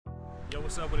Yo,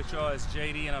 what's up with it, y'all? It's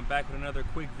JD and I'm back with another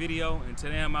quick video. And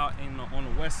today I'm out on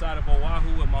the west side of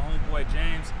Oahu with my homeboy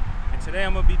James. And today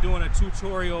I'm gonna be doing a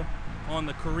tutorial on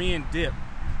the Korean dip.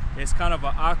 It's kind of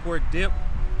an awkward dip,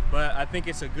 but I think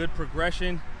it's a good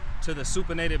progression to the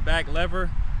supinated back lever.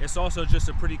 It's also just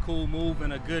a pretty cool move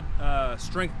and a good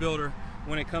strength builder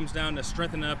when it comes down to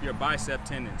strengthening up your bicep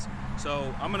tendons.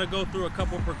 So I'm gonna go through a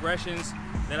couple progressions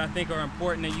that I think are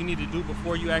important that you need to do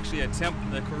before you actually attempt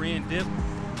the Korean dip.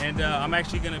 And I'm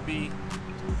actually gonna be,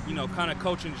 kind of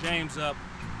coaching James up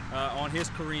on his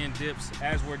Korean dips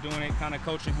as we're doing it, kind of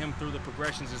coaching him through the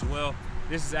progressions as well.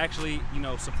 This is actually,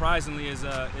 surprisingly is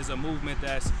a movement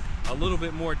that's a little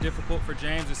bit more difficult for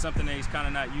James. It's something that he's kind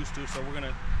of not used to. So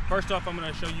first off, I'm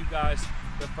gonna show you guys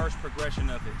the first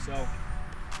progression of it. So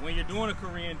when you're doing a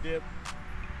Korean dip,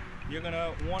 you're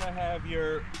gonna wanna have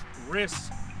your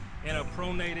wrists in a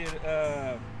pronated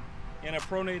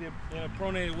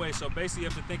way. So basically you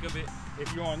have to think of it,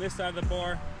 if you're on this side of the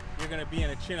bar, you're gonna be in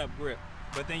a chin up grip,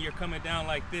 but then you're coming down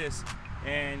like this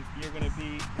and you're gonna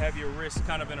have your wrists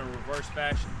kind of in a reverse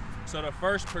fashion. So the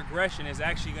first progression is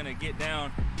actually gonna get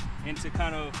down into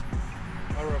kind of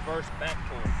a reverse back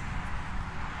pull.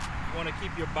 You wanna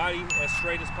keep your body as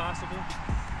straight as possible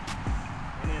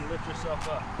and then lift yourself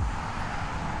up.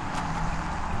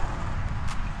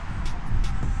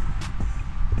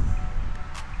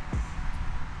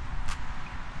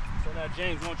 Now,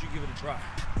 James, why don't you give it a try?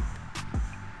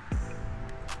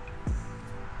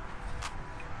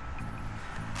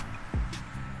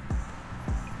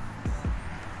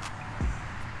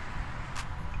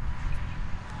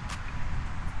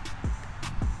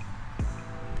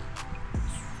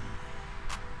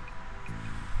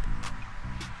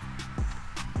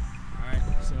 All right,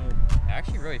 so I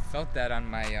actually really felt that on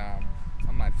my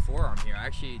forearm here. I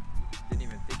actually didn't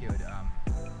even think it would.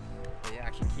 Yeah,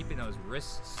 actually keeping those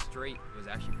wrists straight was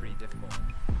actually pretty difficult.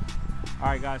 All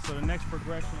right, guys, so the next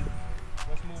progression,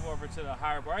 let's move over to the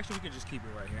higher bar. Actually, we could just keep it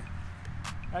right here.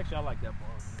 Actually, I like that bar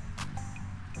over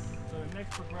there. So the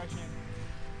next progression,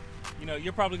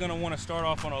 you're probably gonna wanna start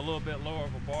off on a little bit lower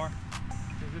of a bar,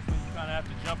 because this one you kinda have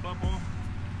to jump up on.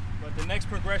 But the next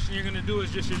progression you're gonna do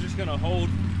is you're just gonna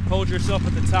hold yourself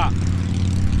at the top.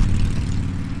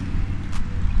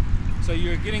 So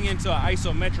you're getting into an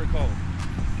isometric hold.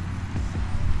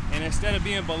 And instead of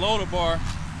being below the bar,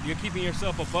 you're keeping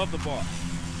yourself above the bar.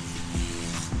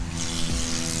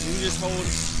 And you just hold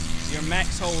your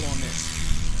max hold on this.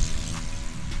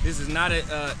 This is not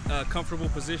a comfortable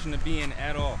position to be in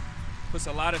at all. Puts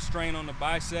a lot of strain on the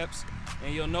biceps,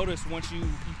 and you'll notice once you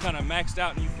kind of maxed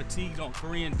out and you fatigued on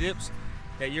Korean dips,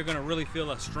 that you're gonna really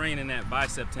feel a strain in that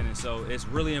bicep tendon. So it's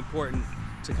really important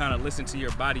to kind of listen to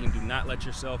your body and do not let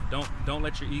yourself, don't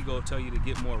let your ego tell you to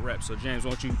get more reps. So James,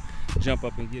 why don't you jump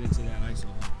up and get into that ISO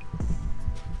hold.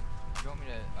 You want me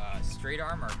to straight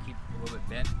arm or keep it a little bit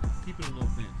bent? Keep it a little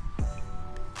bent.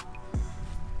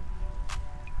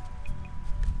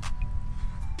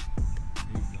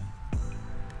 There you go.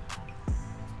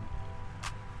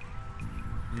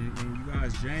 And you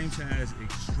guys, James has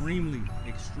extremely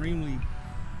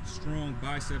strong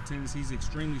bicep tendons. He's an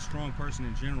extremely strong person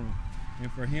in general. And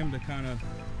for him to kind of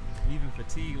even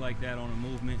fatigue like that on a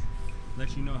movement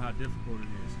lets you know how difficult it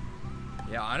is.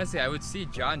 Yeah, honestly, I would see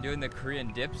John doing the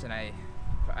Korean dips, and I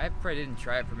probably didn't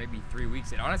try it for maybe 3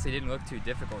 weeks. It honestly didn't look too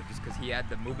difficult just because he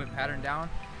had the movement pattern down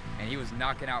and he was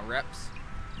knocking out reps.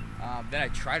 Then I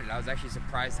tried it. I was actually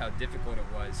surprised how difficult it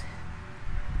was.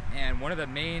 And one of the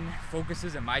main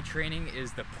focuses in my training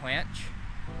is the planche.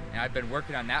 And I've been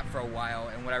working on that for a while,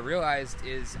 and what I realized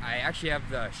is I actually have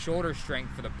the shoulder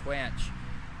strength for the planche,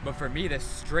 but for me the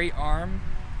straight arm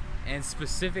and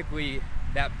specifically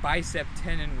that bicep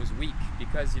tendon was weak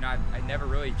because I never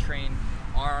really trained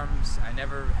arms, I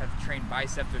never have trained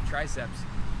biceps or triceps,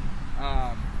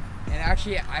 and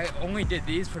actually I only did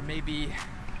these for maybe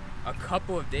a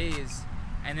couple of days,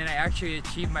 and then I actually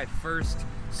achieved my first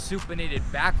supinated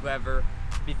back lever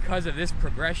because of this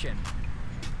progression.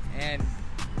 And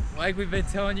like we've been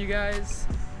telling you guys,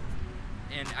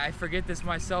 and I forget this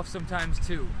myself sometimes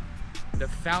too, the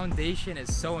foundation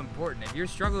is so important. If you're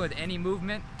struggling with any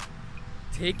movement,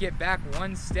 take it back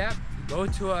one step, go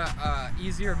to a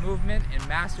easier movement and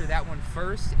master that one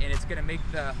first, and it's gonna make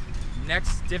the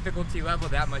next difficulty level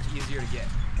that much easier to get.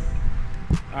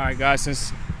 All right, guys,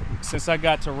 since I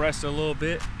got to rest a little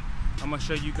bit, I'm gonna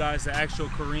show you guys the actual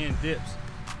Korean dips.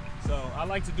 So I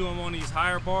like to do them on these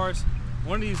higher bars.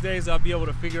 One of these days I'll be able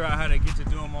to figure out how to get to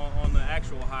do them on the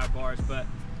actual high bars, but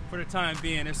for the time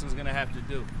being, this one's gonna have to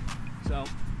do. So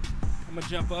I'm gonna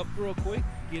jump up real quick,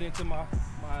 get into my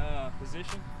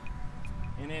position,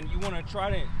 and then you wanna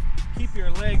try to keep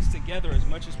your legs together as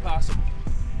much as possible.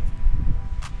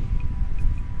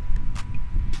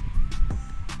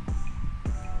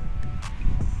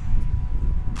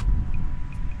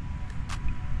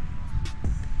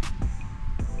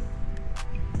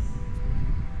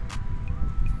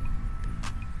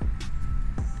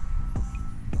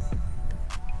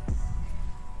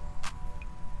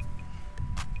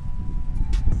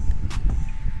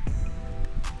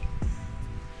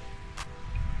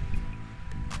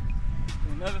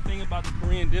 Another thing about the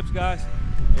Korean dips, guys,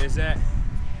 is that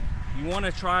you want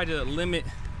to try to limit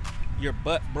your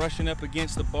butt brushing up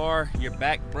against the bar, your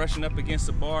back brushing up against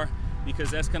the bar,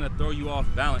 because that's going to throw you off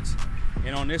balance.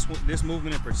 And on this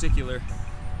movement in particular,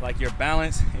 like your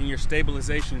balance and your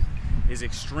stabilization is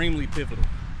extremely pivotal.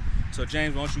 So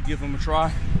James, why don't you give them a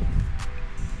try?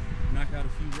 Knock out a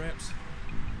few reps.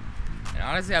 And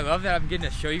honestly, I love that I'm getting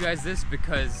to show you guys this,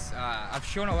 because I've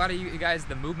shown a lot of you guys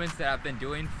the movements that I've been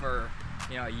doing for,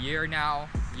 you know, a year now,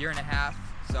 year and a half.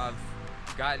 So I've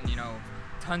gotten, you know,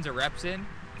 tons of reps in,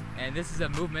 and this is a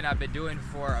movement I've been doing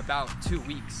for about 2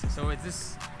 weeks. So it's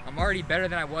this, I'm already better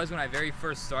than I was when I very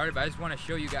first started, but I just want to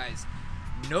show you guys,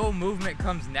 no movement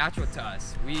comes natural to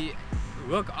us. We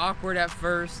look awkward at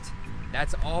first.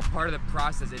 That's all part of the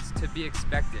process. It's to be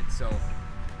expected. So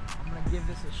I'm gonna give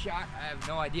this a shot. I have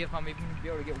no idea if I'm even gonna be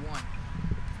able to get one.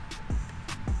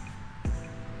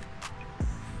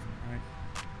 All right,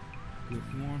 good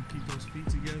form. Keep those feet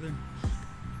together.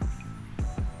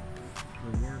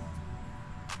 Good work.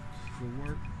 Good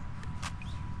work.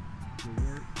 Good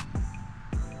work.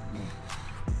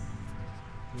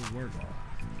 Good work.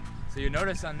 So you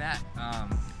notice on that,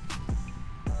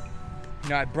 you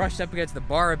know, I brushed up against the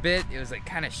bar a bit. It was like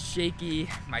kind of shaky.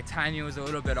 My timing was a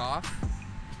little bit off.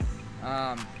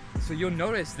 So you'll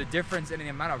notice the difference in the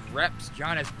amount of reps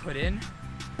John has put in.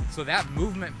 So that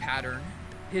movement pattern,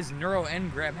 his neural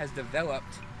engram has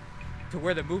developed to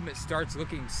where the movement starts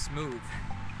looking smooth.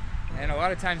 And a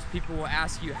lot of times people will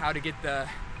ask you how to get the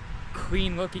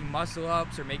clean looking muscle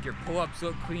ups or make your pull-ups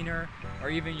look cleaner, or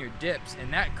even your dips,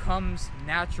 and that comes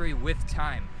naturally with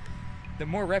time. The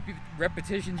more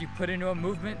repetitions you put into a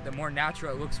movement, the more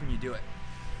natural it looks when you do it.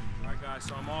 All right, guys,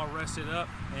 so I'm all rested up,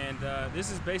 and this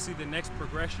is basically the next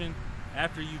progression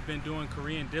after you've been doing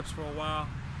Korean dips for a while,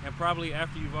 and probably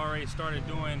after you've already started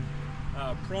doing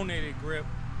pronated grip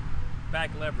back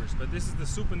levers. But this is the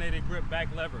supinated grip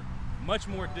back lever. Much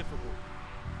more difficult.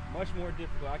 Much more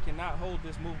difficult. I cannot hold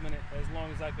this movement as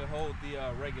long as I could hold the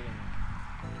regular one.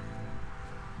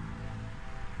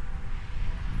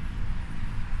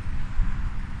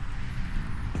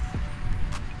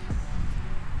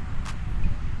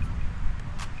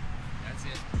 That's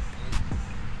it.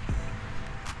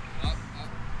 Up, up.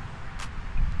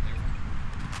 There we go.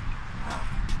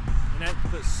 And that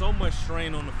puts so much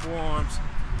strain on the forearms,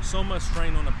 so much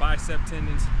strain on the bicep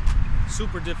tendons.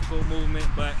 Super difficult movement,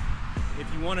 but if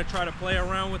you want to try to play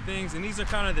around with things, and these are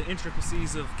kind of the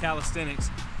intricacies of calisthenics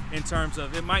in terms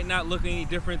of, it might not look any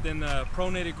different than the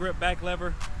pronated grip back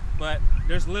lever, but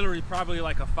there's literally probably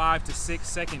like a 5 to 6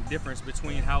 second difference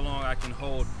between how long I can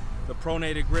hold the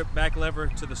pronated grip back lever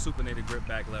to the supinated grip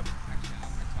back lever. Actually, I'm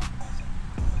gonna talk about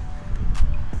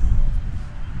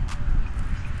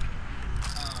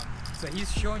something. So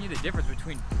he's showing you the difference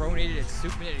between pronated and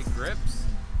supinated grips,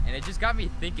 and it just got me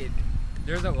thinking.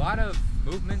 There's a lot of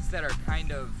movements that are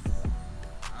kind of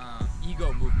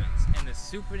ego movements, and the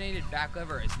supinated back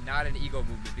lever is not an ego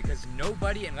movement, because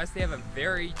nobody, unless they have a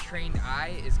very trained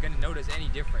eye, is going to notice any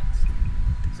difference.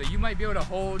 So you might be able to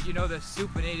hold, you know, the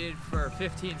supinated for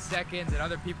 15 seconds, and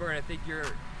other people are going to think you're,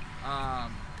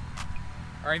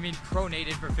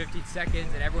 pronated for 15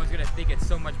 seconds, and everyone's going to think it's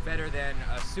so much better than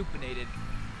a supinated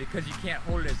because you can't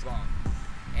hold it as long.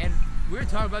 And we were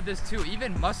talking about this too,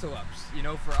 even muscle ups, you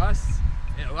know, for us,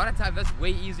 and a lot of times that's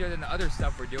way easier than the other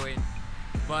stuff we're doing,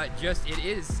 but just it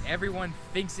is, everyone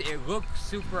thinks it looks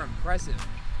super impressive.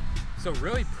 So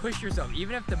really push yourself,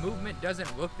 even if the movement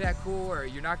doesn't look that cool, or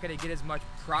you're not gonna get as much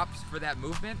props for that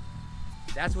movement,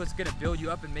 that's what's gonna build you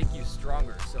up and make you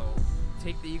stronger. So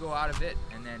take the ego out of it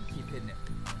and then keep hitting it.